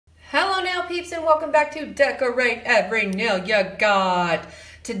peeps, and welcome back to Decorate Every Nail You Got.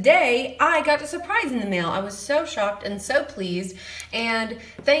 Today, I got a surprise in the mail. I was so shocked and so pleased, and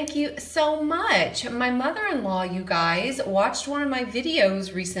thank you so much. My mother-in-law, you guys, watched one of my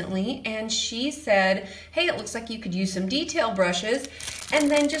videos recently, and she said, hey, it looks like you could use some detail brushes,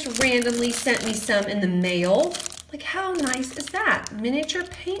 and then just randomly sent me some in the mail. Like, how nice is that? Miniature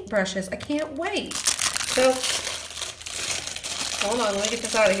paint brushes. I can't wait. So, hold on, let me get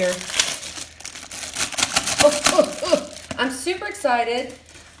this out of here. I'm super excited.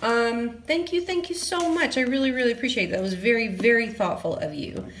 Thank you so much. I really appreciate that. It was very thoughtful of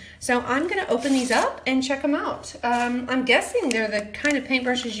you. So I'm gonna open these up and check them out. I'm guessing they're the kind of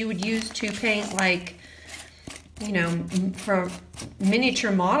paintbrushes you would use to paint, like, you know, for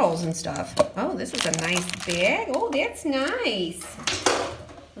miniature models and stuff. Oh, this is a nice bag. Oh, that's nice.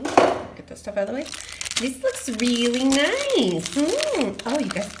 Ooh, get this stuff out of the way. This looks really nice. Oh, you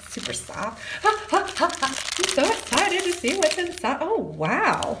guys, it's super soft. I'm so excited to see what's inside. Oh,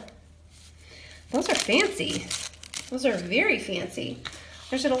 wow. Those are fancy. Those are very fancy.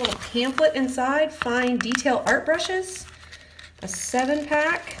 There's a little pamphlet inside. Fine detail art brushes. A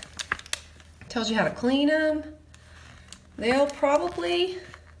 7-pack. Tells you how to clean them. They'll probably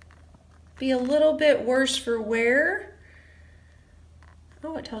be a little bit worse for wear.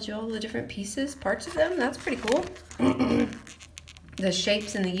 Oh, it tells you all the different pieces, parts of them. That's pretty cool. The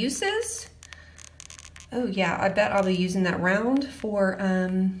shapes and the uses. Oh yeah, I bet I'll be using that round for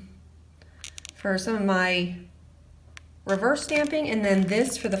some of my reverse stamping, and then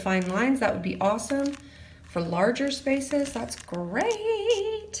this for the fine lines. That would be awesome. For larger spaces, that's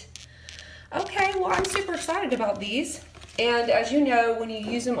great. Okay, well, I'm super excited about these. And as you know, when you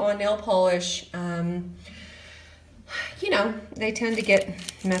use them on nail polish, you know, they tend to get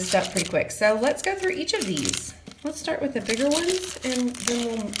messed up pretty quick. So let's go through each of these. Let's start with the bigger ones, and then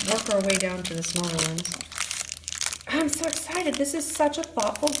we'll work our way down to the smaller ones. I'm so excited. This is such a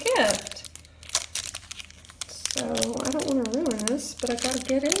thoughtful gift. So I don't want to ruin this, but I gotta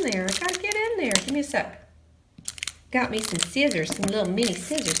get in there. I gotta get in there. Give me a sec. Got me some scissors, some little mini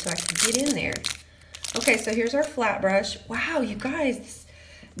scissors so I can get in there. Okay, so here's our flat brush. Wow, you guys, this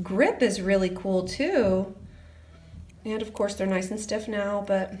grip is really cool too. And of course they're nice and stiff now,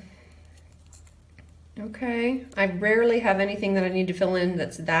 but okay. I rarely have anything that I need to fill in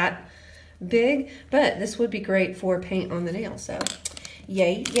that's that big, but this would be great for paint on the nail, so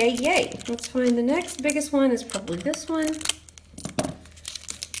yay. Let's find the next biggest one. Is probably this one.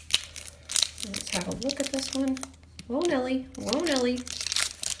 Let's have a look at this one. Whoa, Nelly.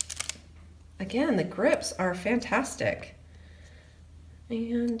 Again, the grips are fantastic.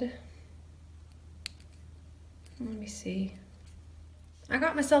 And let me see. I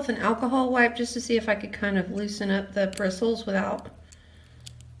got myself an alcohol wipe just to see if I could kind of loosen up the bristles without,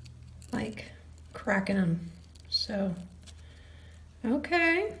 like, cracking them. So,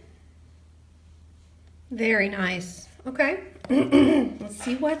 okay. Very nice. Okay. Let's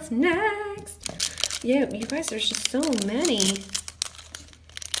see what's next. Yeah, you guys, there's just so many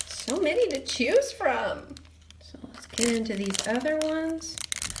to choose from. So let's get into these other ones.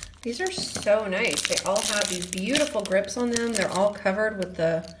 These are so nice. They all have these beautiful grips on them. They're all covered with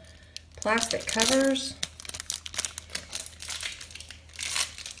the plastic covers.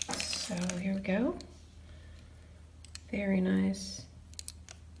 So here we go. Very nice.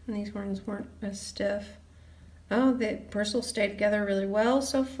 And these ones weren't as stiff. Oh, the bristles stay together really well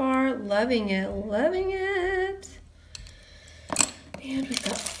so far. Loving it. And we've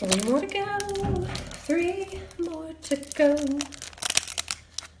got 3 more to go. 3 more to go.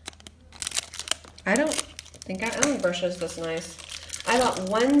 I don't think I own brushes this nice. I bought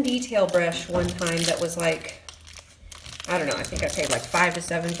one detail brush one time that was like, I don't know, I think I paid like $5 to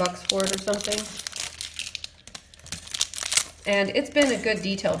 $7 for it or something. And it's been a good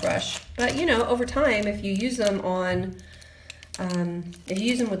detail brush. But you know, over time, if you use them on, if you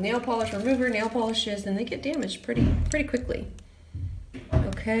use them with nail polish remover, nail polishes, then they get damaged pretty quickly.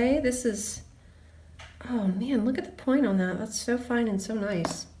 Okay, this is, oh man, look at the point on that. That's so fine and so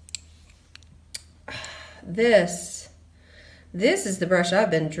nice. This is the brush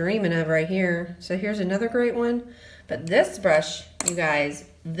I've been dreaming of right here. So here's another great one. But this brush, you guys,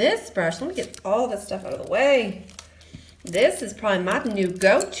 this brush, let me get all this stuff out of the way. This is probably my new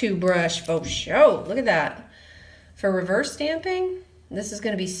go-to brush for sure. Look at that. For reverse stamping, this is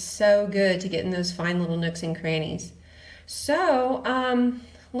going to be so good to get in those fine little nooks and crannies. So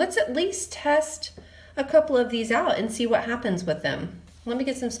let's at least test a couple of these out and see what happens with them. Let me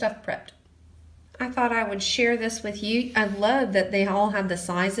get some stuff prepped. I thought I would share this with you. I love that they all have the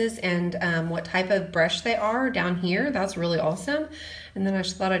sizes and what type of brush they are down here. That's really awesome. And then I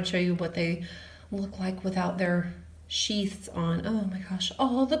just thought I'd show you what they look like without their sheaths on. Oh my gosh,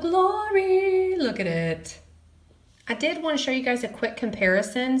 all the glory. Look at it. I did want to show you guys a quick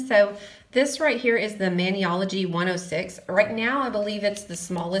comparison. So this right here is the Maniology 106. Right now, I believe it's the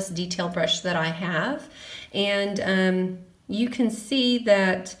smallest detail brush that I have. And you can see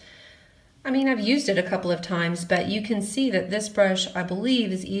that, I mean, I've used it a couple of times, but you can see that this brush, I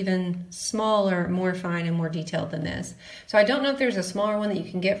believe, is even smaller, more fine, and more detailed than this. So I don't know if there's a smaller one that you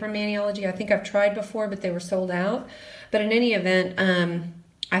can get from Maniology. I think I've tried before, but they were sold out. But in any event,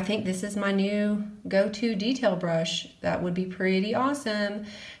 I think this is my new go-to detail brush. That would be pretty awesome.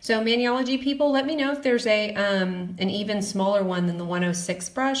 So Maniology people, let me know if there's a an even smaller one than the 106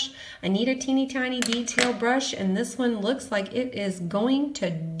 brush. I need a teeny tiny detail brush, and this one looks like it is going to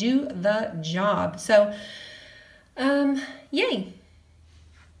do the job. So, yay.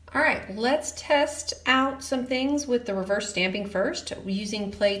 All right, let's test out some things with the reverse stamping first,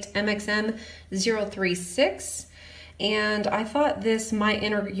 using plate MXM 036. And I thought this My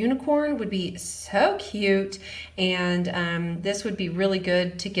Inner Unicorn would be so cute, and this would be really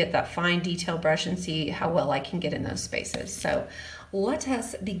good to get that fine detail brush and see how well I can get in those spaces. So let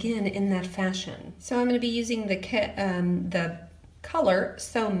us begin in that fashion. So I'm going to be using the color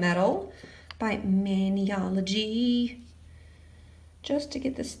So Metal by Maniology, just to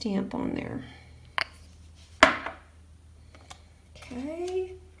get the stamp on there.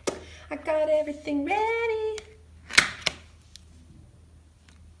 Okay, I got everything ready.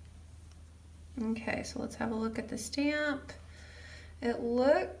 Okay, so let's have a look at the stamp. It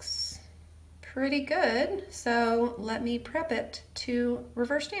looks pretty good, so let me prep it to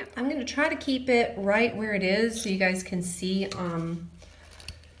reverse stamp. I'm going to try to keep it right where it is so you guys can see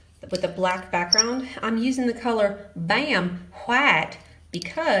with the black background. I'm using the color Bam White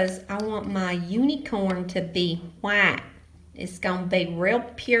because I want my unicorn to be white. It's going to be real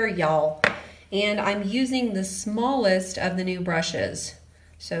pure, y'all. And I'm using the smallest of the new brushes.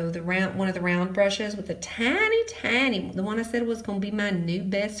 So the one of the round brushes with the tiny, the one I said was going to be my new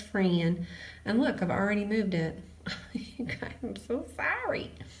best friend. And look, I've already moved it. You guys, I'm so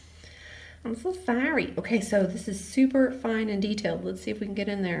sorry. I'm so sorry. Okay, so this is super fine and detailed. Let's see if we can get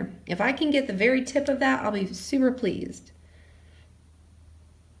in there. If I can get the very tip of that, I'll be super pleased.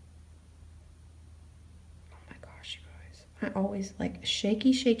 Oh my gosh, you guys. I always like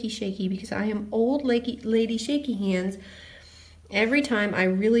shaky because I am old lady shaky hands. Every time I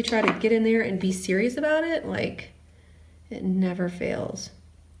really try to get in there and be serious about it, like, it never fails.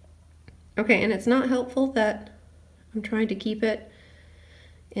 Okay, and it's not helpful that I'm trying to keep it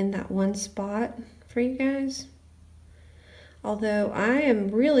in that one spot for you guys. Although I am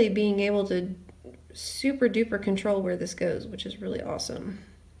really being able to super duper control where this goes, which is really awesome.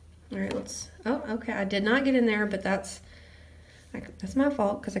 All right, let's, oh, okay, I did not get in there, but that's my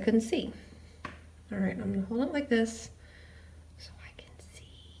fault because I couldn't see. All right, I'm gonna hold it like this.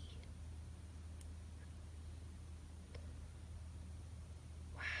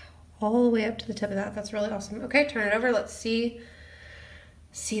 All the way up to the tip of that. That's really awesome. Okay, turn it over. Let's see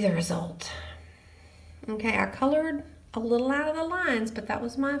the result. Okay, I colored a little out of the lines, but that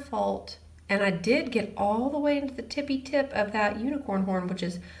was my fault. And I did get all the way into the tippy tip of that unicorn horn, which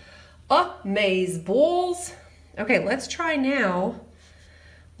is amazeballs. Okay, let's try now.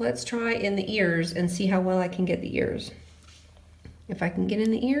 Let's try in the ears and see how well I can get the ears. If I can get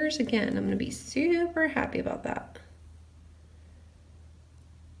in the ears again, I'm gonna be super happy about that.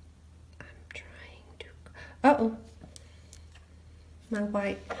 Uh-oh,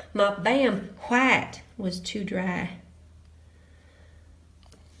 my Bam White was too dry.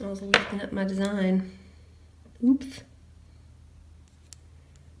 I was lifting up my design. Oops.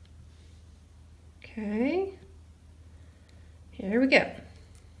 Okay, here we go. Is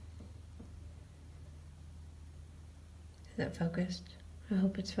that focused? I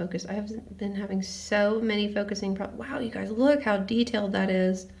hope it's focused. I've been having so many focusing problems. Wow, you guys, look how detailed that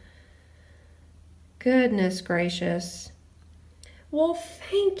is. Goodness gracious. Well,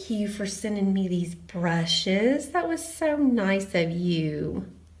 thank you for sending me these brushes. That was so nice of you.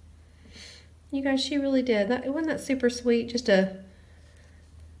 You guys, she really did. Wasn't that super sweet? Just to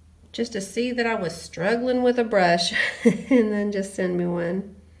see that I was struggling with a brush and then just send me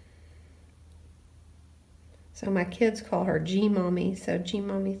one. So my kids call her G-Mommy. So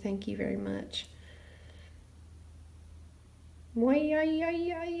G-Mommy, thank you very much.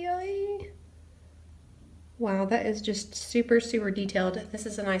 Wow, that is just super detailed. This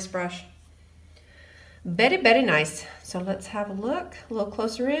is a nice brush. Very nice. So let's have a look, a little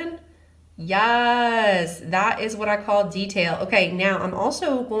closer in. Yes, that is what I call detail. Okay, now I'm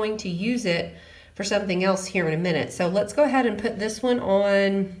also going to use it for something else here in a minute. So let's go ahead and put this one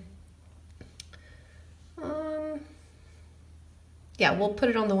on. Yeah, we'll put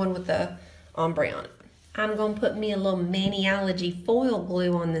it on the one with the ombre on it. I'm going to put me a little Maniology foil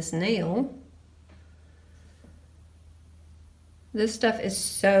glue on this nail. This stuff is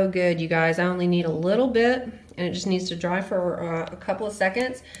so good, you guys. I only need a little bit, and it just needs to dry for a couple of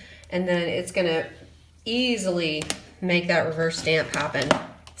seconds, and then it's going to easily make that reverse stamp happen.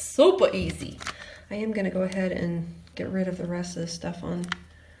 Super easy. I am going to go ahead and get rid of the rest of the stuff on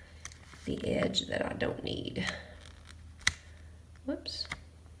the edge that I don't need. Whoops.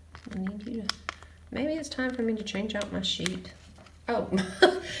 I need you to... Maybe it's time for me to change out my sheet. Oh,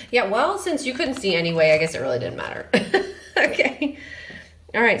 yeah, well, since you couldn't see anyway, I guess it really didn't matter. Okay.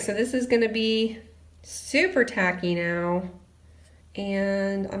 All right, so this is going to be super tacky now.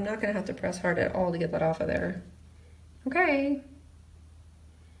 And I'm not going to have to press hard at all to get that off of there. Okay.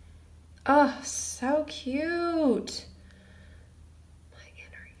 Oh, so cute. My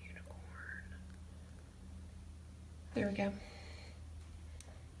inner unicorn. There we go.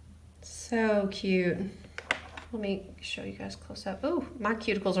 So cute. Let me show you guys close up. Oh, my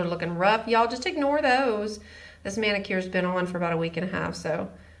cuticles are looking rough. Y'all just ignore those. This manicure's been on for about a week and a half, so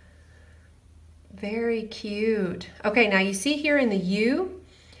very cute. Okay, now you see here in the U,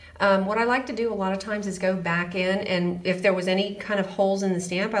 what I like to do a lot of times is go back in, and if there was any kind of holes in the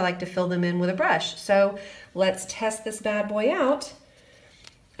stamp, I like to fill them in with a brush. So let's test this bad boy out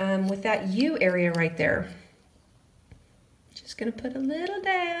with that U area right there. Just gonna put a little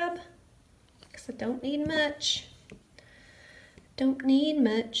dab. I don't need much. Don't need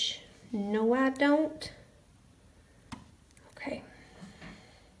much. No, I don't. Okay.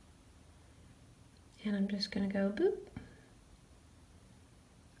 And I'm just gonna go boop.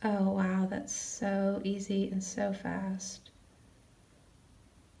 Oh wow, that's so easy and so fast.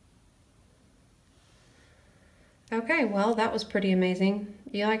 Okay, well, that was pretty amazing.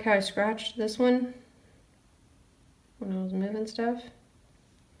 Do you like how I scratched this one when I was moving stuff?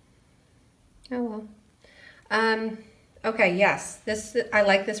 Oh well. Okay, yes, I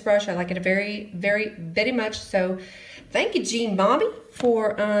like this brush. I like it very much. So thank you, Jean Bobby,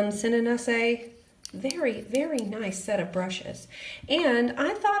 for sending us a very nice set of brushes. And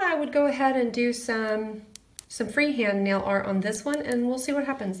I thought I would go ahead and do some freehand nail art on this one, and we'll see what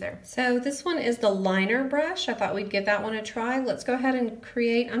happens there. So this one is the liner brush. I thought we'd give that one a try. Let's go ahead and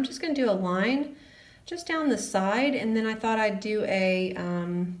create, I'm just gonna do a line just down the side, and then I thought I'd do a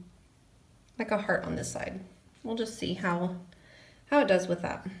like a heart on this side. We'll just see how it does with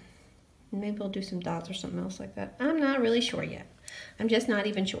that. Maybe we'll do some dots or something else like that. I'm not really sure yet. I'm just not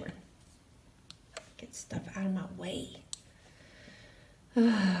even sure. Get stuff out of my way.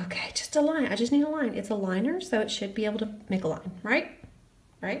 Okay, just a line. I just need a line. It's a liner, so it should be able to make a line, right?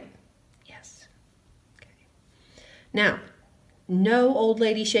 Right? Yes. Okay. Now, no old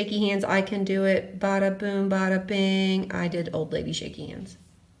lady shaky hands. I can do it. Bada boom, bada bing. I did old lady shaky hands.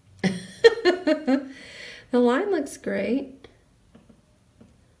 The line looks great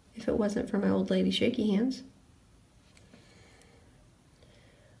if it wasn't for my old lady shaky hands.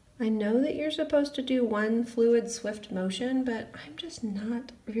 I know that you're supposed to do one fluid swift motion, but I'm just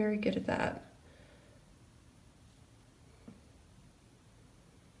not very good at that.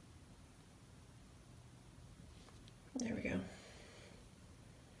 There we go.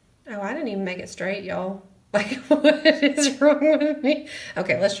 Oh, I didn't even make it straight, y'all. Like, what is wrong with me?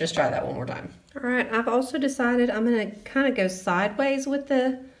 Okay, let's just try that one more time. All right, I've also decided I'm gonna kind of go sideways with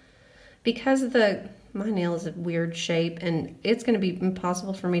because my nail is a weird shape and it's gonna be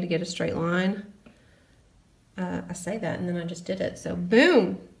impossible for me to get a straight line. I say that and then I just did it, so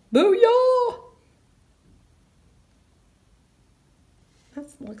boom, booyah! That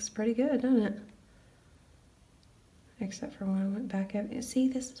looks pretty good, doesn't it? Except for when I went back over. See,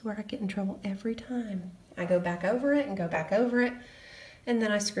 this is where I get in trouble every time. I go back over it and go back over it, and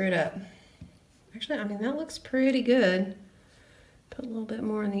then I screw it up. Actually, I mean, that looks pretty good. Put a little bit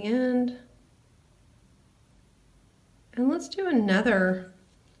more in the end. And let's do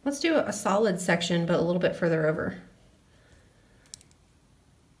a solid section, but a little bit further over.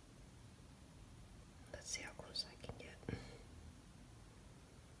 Let's see how close I can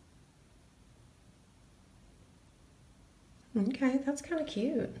get. Okay, that's kind of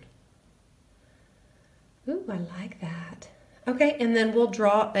cute. Ooh, I like that. Okay, and then we'll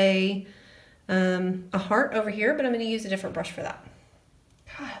draw a heart over here, but I'm going to use a different brush for that.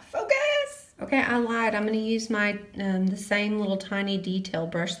 Focus! Okay, I lied. I'm going to use my the same little tiny detail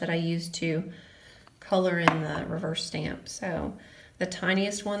brush that I used to color in the reverse stamp. So the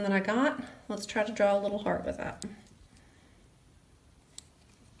tiniest one that I got. Let's try to draw a little heart with that.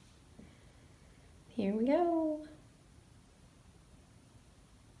 Here we go.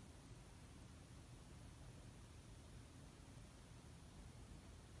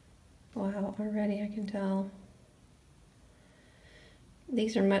 Wow, already I can tell.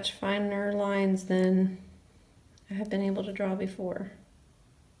 These are much finer lines than I have been able to draw before,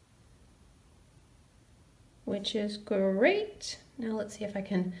 which is great. Now let's see if I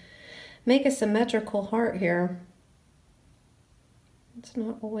can make a symmetrical heart here. It's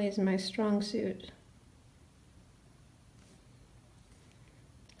not always my strong suit.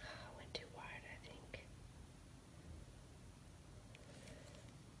 I went too wide, I think.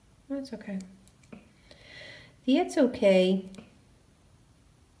 That's okay. That's okay.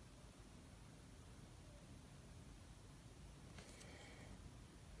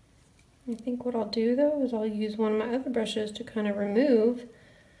 I think what I'll do though is I'll use one of my other brushes to kind of remove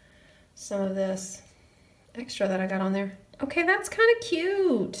some of this extra that I got on there. Okay, that's kind of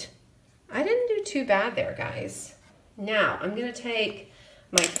cute. I didn't do too bad there, guys. Now I'm gonna take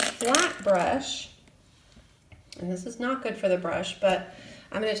my flat brush, and this is not good for the brush, but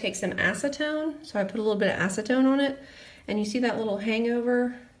I'm gonna take some acetone. So I put a little bit of acetone on it, and you see that little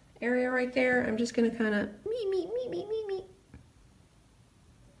hangover area right there? I'm just gonna kind of me.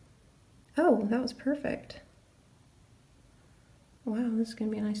 Oh, that was perfect. Wow, this is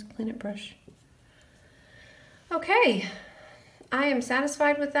gonna be a nice clean it brush. Okay, I am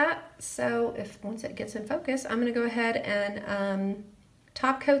satisfied with that. So once it gets in focus, I'm gonna go ahead and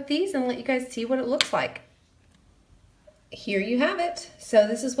top coat these and let you guys see what it looks like. Here you have it. So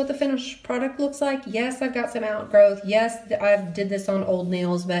this is what the finished product looks like. Yes, I've got some outgrowth. Yes, I did this on old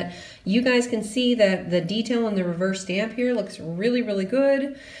nails, but you guys can see that the detail in the reverse stamp here looks really, really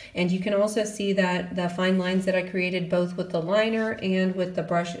good. And you can also see that the fine lines that I created both with the liner and with the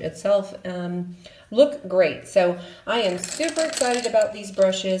brush itself look great. So I am super excited about these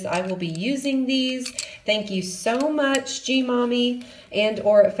brushes. I will be using these. Thank you so much, G-Mommy, and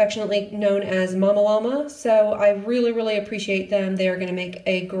or affectionately known as MAMALLAMA. So I really, really appreciate them. They are going to make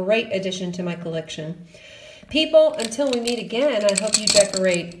a great addition to my collection. People, until we meet again, I hope you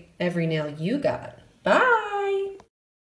decorate every nail you got. Bye!